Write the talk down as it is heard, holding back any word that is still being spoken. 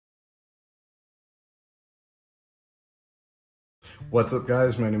What's up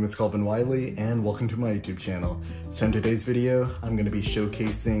guys, my name is Calvin Wiley and welcome to my YouTube channel. So in today's video, I'm going to be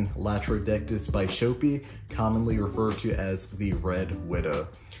showcasing Latrodectusbishopi, commonly referred to as the red widow.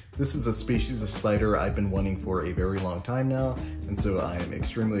 This is a species of spider I've been wanting for a very long time now, and so I am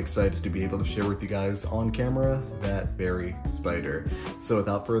extremely excited to be able to share with you guys on camera that very spider. So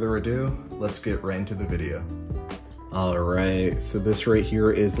without further ado, let's get right into the video. Alright, so this right here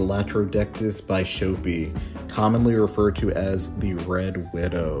is Latrodectusbishopi, commonly referred to as the red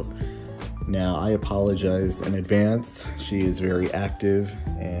widow. Now, I apologize in advance. She is very active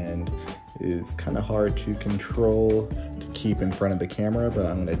and is kind of hard to control, to keep in front of the camera, but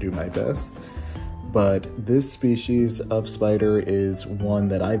I'm going to do my best. But this species of spider is one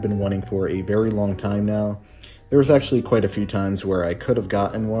that I've been wanting for a very long time now. There was actually quite a few times where I could have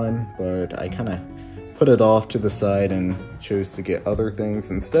gotten one, but I kind of put it off to the side and chose to get other things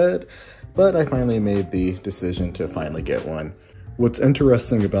instead, but I finally made the decision to finally get one. What's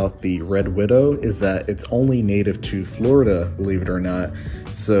interesting about the red widow is that it's only native to Florida, believe it or not,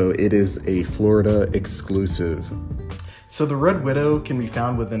 so it is a Florida exclusive. So the red widow can be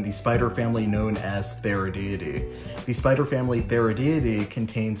found within the spider family known as Theridiidae. The spider family Theridiidae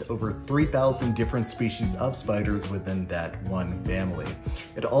contains over 3,000 different species of spiders within that one family.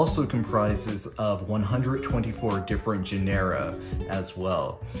 It also comprises of 124 different genera as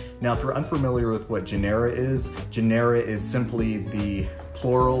well. Now, if you're unfamiliar with what genera is simply the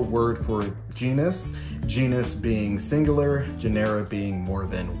plural word for genus, genus being singular, genera being more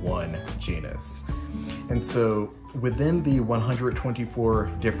than one genus. And so within the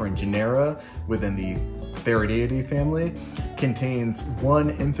 124 different genera within the Theridiidae family contains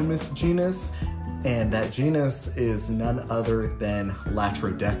one infamous genus, and that genus is none other than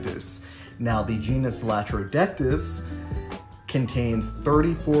Latrodectus. Now, the genus Latrodectus contains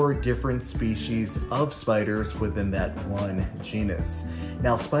 34 different species of spiders within that one genus.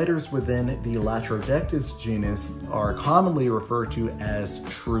 Now, spiders within the Latrodectus genus are commonly referred to as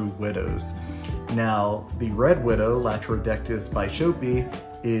true widows. Now, the red widow, Latrodectusbishopi,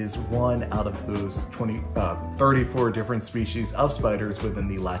 is one out of those 34 different species of spiders within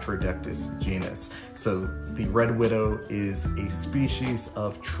the Latrodectus genus. So the red widow is a species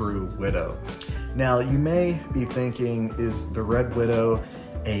of true widow. Now, you may be thinking, is the red widow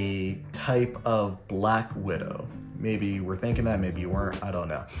a type of black widow? Maybe you were thinking that, maybe you weren't, I don't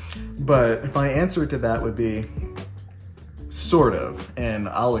know. But my answer to that would be sort of, and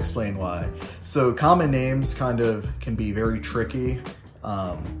I'll explain why. So common names kind of can be very tricky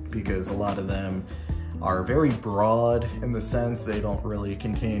because a lot of them are very broad in the sense they don't really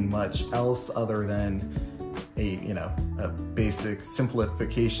contain much else other than a basic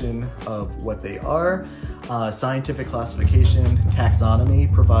simplification of what they are. Scientific classification,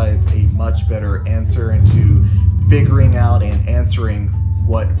 taxonomy, provides a much better answer into figuring out and answering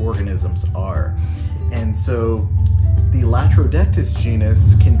what organisms are. And so the Latrodectus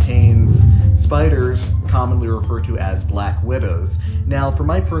genus contains spiders commonly referred to as black widows. Now, from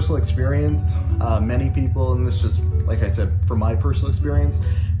my personal experience, many people, and this just, like I said, from my personal experience,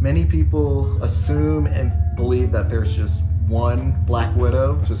 many people assume and believe that there's just one black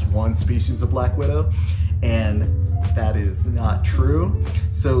widow, just one species of black widow, and that is not true.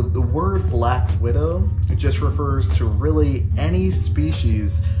 So the word black widow just refers to really any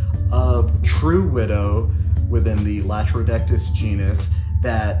species of true widow within the Latrodectus genus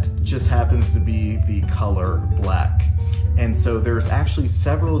that just happens to be the color black. And so there's actually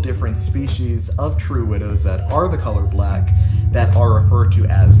several different species of true widows that are the color black that are referred to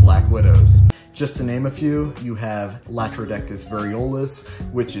as black widows. Just to name a few, you have Latrodectus variolus,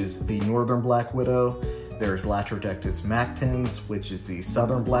 which is the northern black widow. There's Latrodectus mactens, which is the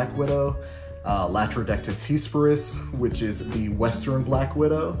southern black widow. Latrodectus hesperus, which is the western black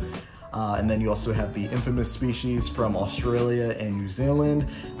widow. And then you also have the infamous species from Australia and New Zealand,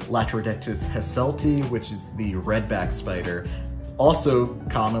 Latrodectus hesselti, which is the redback spider, also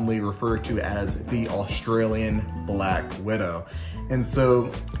commonly referred to as the Australian black widow. And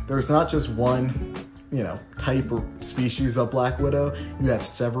so there's not just one, type or species of black widow. You have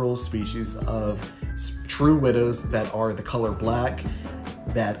several species of true widows that are the color black,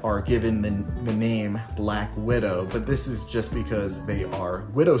 that are given the name black widow, but this is just because they are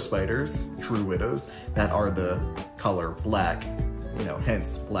widow spiders, true widows, that are the color black,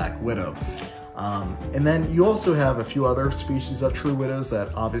 hence black widow. And then you also have a few other species of true widows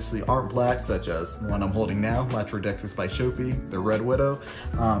that obviously aren't black, such as the one I'm holding now, Latrodectusbishopi, the red widow.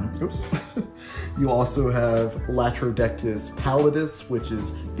 You also have Latrodectus pallidus, which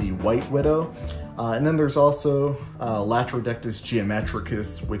is the white widow. And then there's also Latrodectus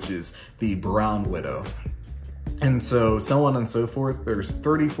geometricus, which is the brown widow. And so on and so forth. There's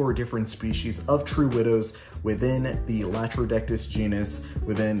 34 different species of true widows within the Latrodectus genus,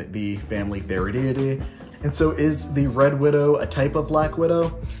 within the family Theridiidae. And so is the red widow a type of black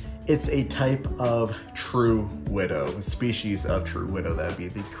widow? It's a type of true widow, species of true widow. That would be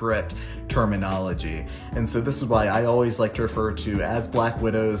the correct terminology. And so this is why I always like to refer to as black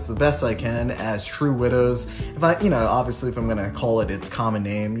widows the best I can as true widows. If I, obviously if I'm gonna call it its common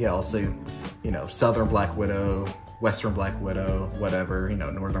name, yeah, I'll say, southern black widow, western black widow, whatever,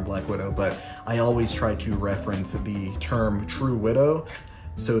 northern black widow. But I always try to reference the term true widow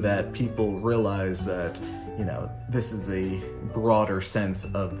so that people realize that, this is a broader sense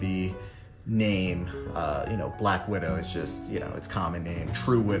of the name. Black widow is just, its common name.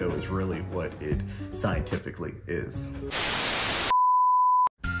 True widow is really what it scientifically is.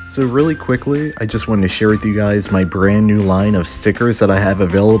 So really quickly, I just wanted to share with you guys my brand new line of stickers that I have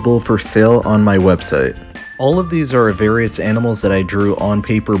available for sale on my website. All of these are various animals that I drew on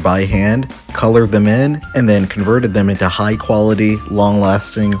paper by hand, colored them in, and then converted them into high quality,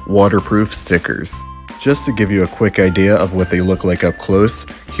 long-lasting, waterproof stickers. Just to give you a quick idea of what they look like up close,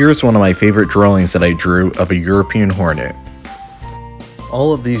 here's one of my favorite drawings that I drew of a European hornet.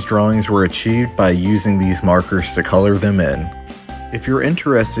 All of these drawings were achieved by using these markers to color them in. If you're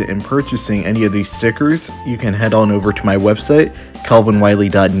interested in purchasing any of these stickers, you can head on over to my website,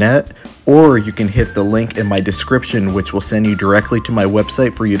 calvinwiley.net, or you can hit the link in my description, which will send you directly to my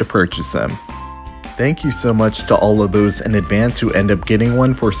website for you to purchase them. Thank you so much to all of those in advance who end up getting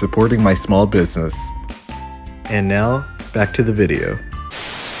one for supporting my small business. And now, back to the video.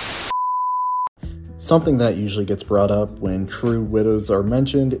 Something that usually gets brought up when true widows are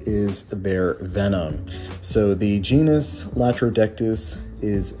mentioned is their venom. So the genus Latrodectus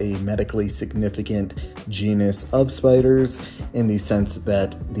is a medically significant genus of spiders in the sense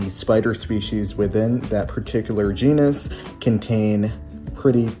that the spider species within that particular genus contain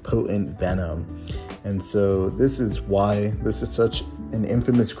pretty potent venom. And so this is why this is such an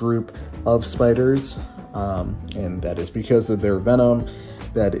infamous group of spiders, and that is because of their venom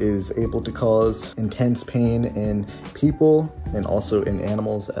that is able to cause intense pain in people and also in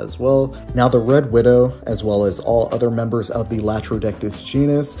animals as well. Now the red widow, as well as all other members of the Latrodectus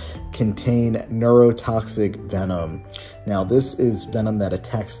genus, contain neurotoxic venom. Now this is venom that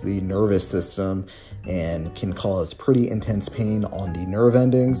attacks the nervous system and can cause pretty intense pain on the nerve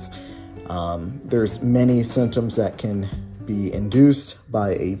endings. There's many symptoms that can be induced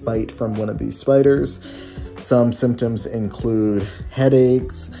by a bite from one of these spiders. Some symptoms include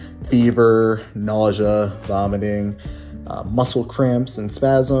headaches, fever, nausea, vomiting, muscle cramps and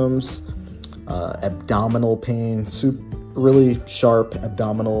spasms, abdominal pain, really sharp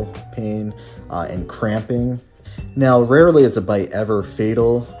abdominal pain, and cramping. Now, rarely is a bite ever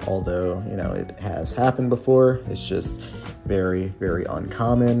fatal, although, it has happened before. It's just very, very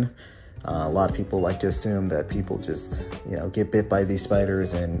uncommon. A lot of people like to assume that people just, get bit by these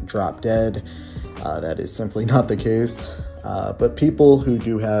spiders and drop dead. That is simply not the case. But people who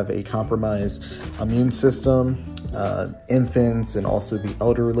do have a compromised immune system, infants and also the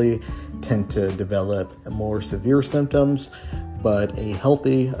elderly, tend to develop more severe symptoms. But a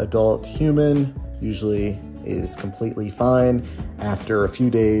healthy adult human usually is completely fine after a few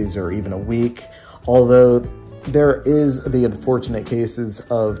days or even a week. Although there is the unfortunate cases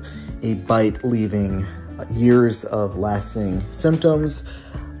of a bite leaving years of lasting symptoms,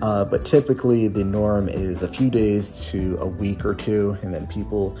 but typically the norm is a few days to a week or two, and then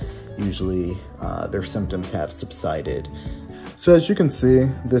people usually, their symptoms have subsided. So as you can see,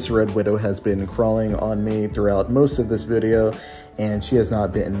 this red widow has been crawling on me throughout most of this video, and she has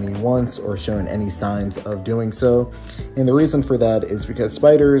not bitten me once or shown any signs of doing so. And the reason for that is because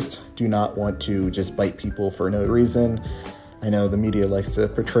spiders do not want to just bite people for no reason. I know the media likes to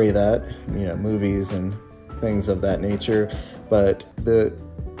portray that, movies and things of that nature, but the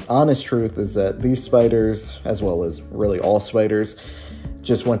honest truth is that these spiders, as well as really all spiders,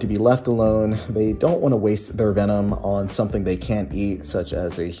 just want to be left alone. They don't want to waste their venom on something they can't eat, such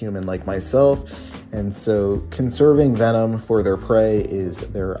as a human like myself. And so conserving venom for their prey is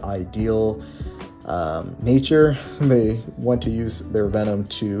their ideal nature. They want to use their venom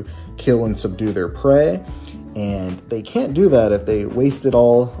to kill and subdue their prey, and they can't do that if they waste it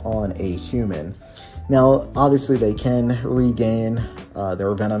all on a human. Now, obviously they can regain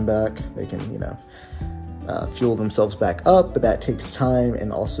their venom back. They can, fuel themselves back up, but that takes time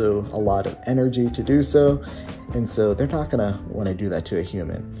and also a lot of energy to do so. And so they're not gonna wanna do that to a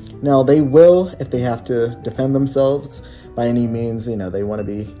human. Now they will if they have to defend themselves by any means, they wanna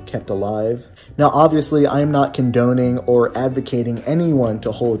be kept alive. Now, obviously, I'm not condoning or advocating anyone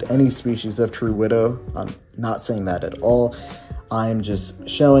to hold any species of true widow. I'm not saying that at all. I'm just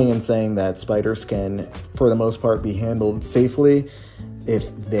showing and saying that spiders can, for the most part, be handled safely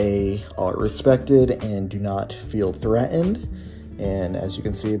if they are respected and do not feel threatened. And as you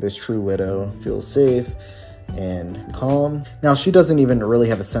can see, this true widow feels safe and calm. Now, she doesn't even really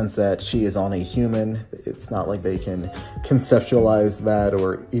have a sense that she is on a human. It's not like they can conceptualize that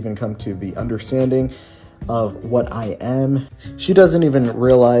or even come to the understanding of what I am. She doesn't even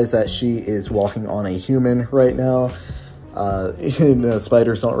realize that she is walking on a human right now.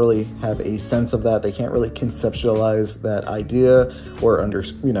 Spiders don't really have a sense of that. They can't really conceptualize that idea or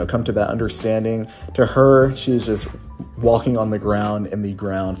come to that understanding. To her, she's just walking on the ground, and the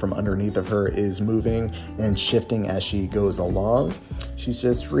ground from underneath of her is moving and shifting as she goes along. She's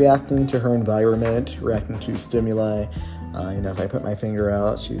just reacting to her environment, reacting to stimuli. If I put my finger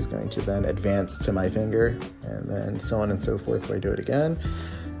out, she's going to then advance to my finger, and then so on and so forth if I do it again.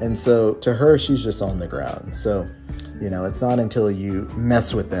 And so to her, she's just on the ground. So, it's not until you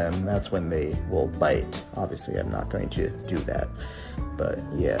mess with them, that's when they will bite. Obviously, I'm not going to do that, but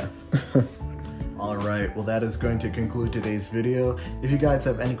yeah. All right, well, that is going to conclude today's video. If you guys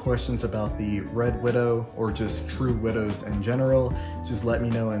have any questions about the red widow or just true widows in general, just let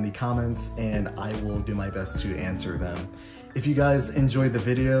me know in the comments and I will do my best to answer them. If you guys enjoyed the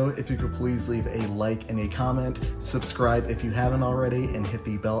video, if you could please leave a like and a comment, subscribe if you haven't already, and hit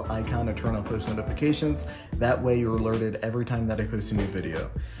the bell icon to turn on post notifications. That way you're alerted every time that I post a new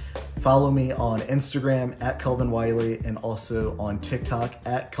video. Follow me on Instagram at Kelvin Wiley and also on TikTok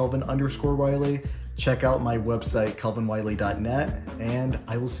at Kelvin_Wiley. Check out my website, kelvinwiley.net, and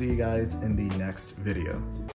I will see you guys in the next video.